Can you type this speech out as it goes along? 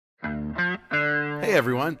Hey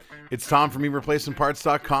everyone, it's Tom from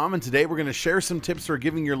eReplacementParts.com, and today we're going to share some tips for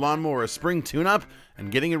giving your lawnmower a spring tune-up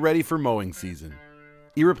and getting it ready for mowing season.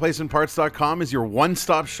 eReplacementParts.com is your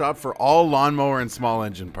one-stop shop for all lawnmower and small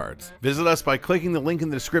engine parts. Visit us by clicking the link in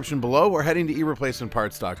the description below or heading to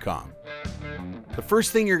eReplacementParts.com. The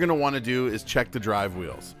first thing you're going to want to do is check the drive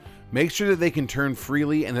wheels. Make sure that they can turn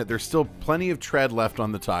freely and that there's still plenty of tread left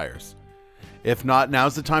on the tires. If not,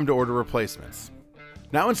 now's the time to order replacements.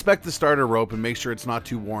 Now inspect the starter rope and make sure it's not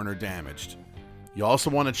too worn or damaged. You also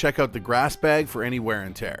want to check out the grass bag for any wear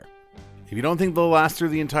and tear. If you don't think they'll last through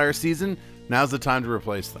the entire season, now's the time to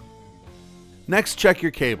replace them. Next, check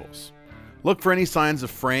your cables. Look for any signs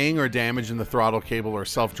of fraying or damage in the throttle cable or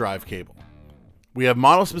self-drive cable. We have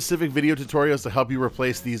model-specific video tutorials to help you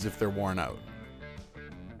replace these if they're worn out.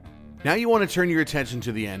 Now you want to turn your attention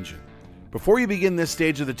to the engine. Before you begin this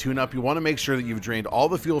stage of the tune-up, you want to make sure that you've drained all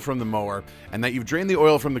the fuel from the mower and that you've drained the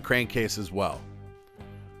oil from the crankcase as well.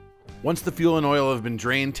 Once the fuel and oil have been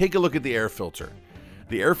drained, take a look at the air filter.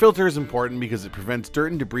 The air filter is important because it prevents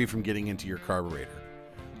dirt and debris from getting into your carburetor.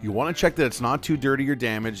 You want to check that it's not too dirty or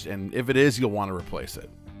damaged, and if it is, you'll want to replace it.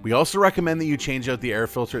 We also recommend that you change out the air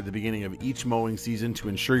filter at the beginning of each mowing season to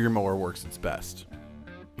ensure your mower works its best.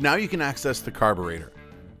 Now you can access the carburetor.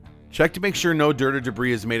 Check to make sure no dirt or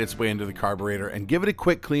debris has made its way into the carburetor and give it a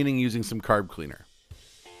quick cleaning using some carb cleaner.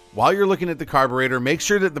 While you're looking at the carburetor, make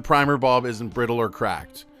sure that the primer bulb isn't brittle or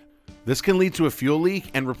cracked. This can lead to a fuel leak,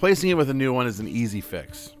 and replacing it with a new one is an easy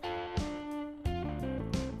fix.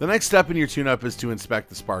 The next step in your tune-up is to inspect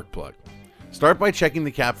the spark plug. Start by checking the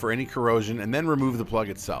cap for any corrosion and then remove the plug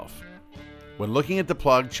itself. When looking at the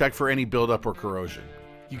plug, check for any buildup or corrosion.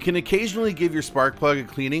 You can occasionally give your spark plug a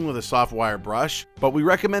cleaning with a soft wire brush, but we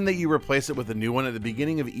recommend that you replace it with a new one at the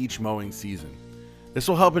beginning of each mowing season. This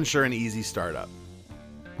will help ensure an easy startup.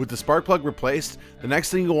 With the spark plug replaced, the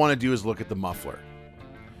next thing you'll want to do is look at the muffler.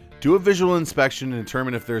 Do a visual inspection and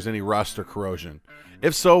determine if there's any rust or corrosion.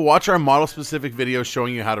 If so, watch our model-specific video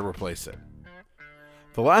showing you how to replace it.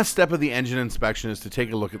 The last step of the engine inspection is to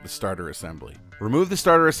take a look at the starter assembly. Remove the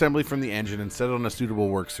starter assembly from the engine and set it on a suitable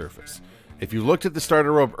work surface. If you looked at the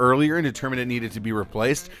starter rope earlier and determined it needed to be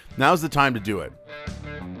replaced, now's the time to do it.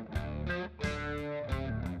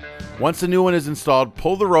 Once the new one is installed,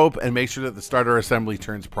 pull the rope and make sure that the starter assembly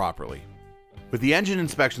turns properly. With the engine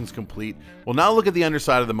inspections complete, we'll now look at the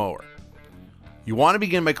underside of the mower. You want to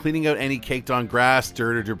begin by cleaning out any caked on grass,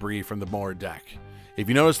 dirt, or debris from the mower deck. If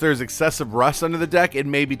you notice there's excessive rust under the deck, it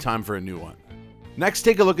may be time for a new one. Next,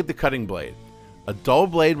 take a look at the cutting blade. A dull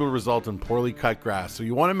blade will result in poorly cut grass, so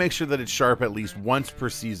you want to make sure that it's sharp at least once per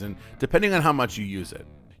season, depending on how much you use it.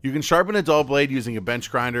 You can sharpen a dull blade using a bench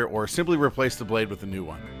grinder or simply replace the blade with a new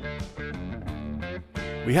one.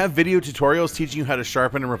 We have video tutorials teaching you how to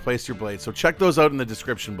sharpen and replace your blade, so check those out in the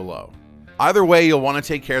description below. Either way, you'll want to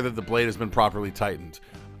take care that the blade has been properly tightened.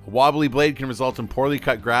 A wobbly blade can result in poorly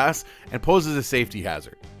cut grass and poses a safety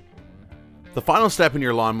hazard. The final step in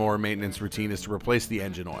your lawnmower maintenance routine is to replace the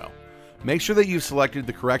engine oil. Make sure that you've selected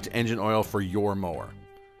the correct engine oil for your mower.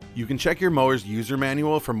 You can check your mower's user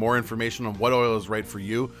manual for more information on what oil is right for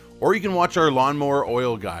you, or you can watch our lawnmower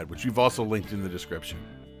oil guide, which we've also linked in the description.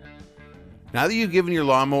 Now that you've given your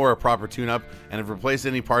lawnmower a proper tune-up and have replaced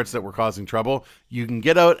any parts that were causing trouble, you can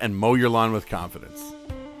get out and mow your lawn with confidence.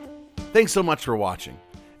 Thanks so much for watching.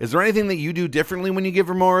 Is there anything that you do differently when you give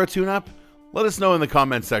your mower a tune-up? Let us know in the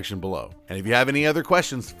comments section below. And if you have any other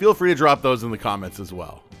questions, feel free to drop those in the comments as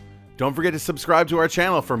well. Don't forget to subscribe to our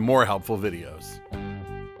channel for more helpful videos.